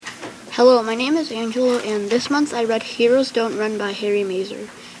Hello, my name is Angelo, and this month I read Heroes Don't Run by Harry Mazer.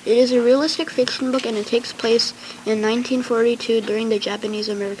 It is a realistic fiction book, and it takes place in 1942 during the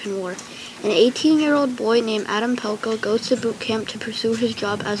Japanese-American War. An 18-year-old boy named Adam Pelko goes to boot camp to pursue his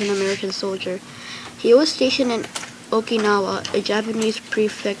job as an American soldier. He was stationed in Okinawa, a Japanese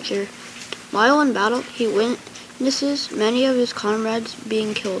prefecture. While in battle, he witnesses many of his comrades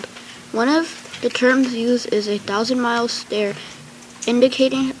being killed. One of the terms used is a 1,000-mile stare,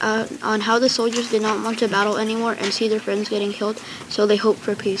 indicating on how the soldiers did not want to battle anymore and see their friends getting killed, so they hoped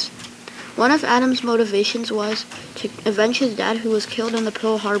for peace. One of Adam's motivations was to avenge his dad, who was killed in the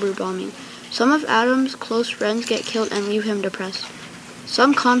Pearl Harbor bombing. Some of Adam's close friends get killed and leave him depressed.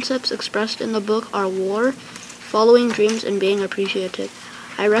 Some concepts expressed in the book are war, following dreams, and being appreciative.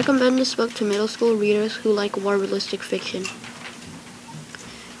 I recommend this book to middle school readers who like war realistic fiction.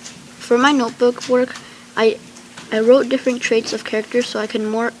 For my notebook work, I wrote different traits of characters so I can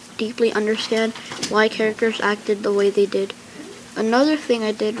more deeply understand why characters acted the way they did. Another thing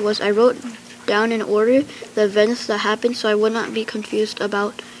I did was I wrote down in order the events that happened so I would not be confused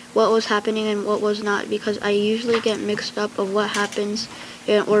about what was happening and what was not, because I usually get mixed up of what happens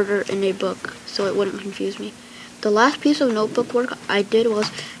in order in a book, so it wouldn't confuse me. The last piece of notebook work I did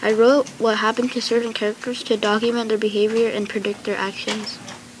was I wrote what happened to certain characters to document their behavior and predict their actions.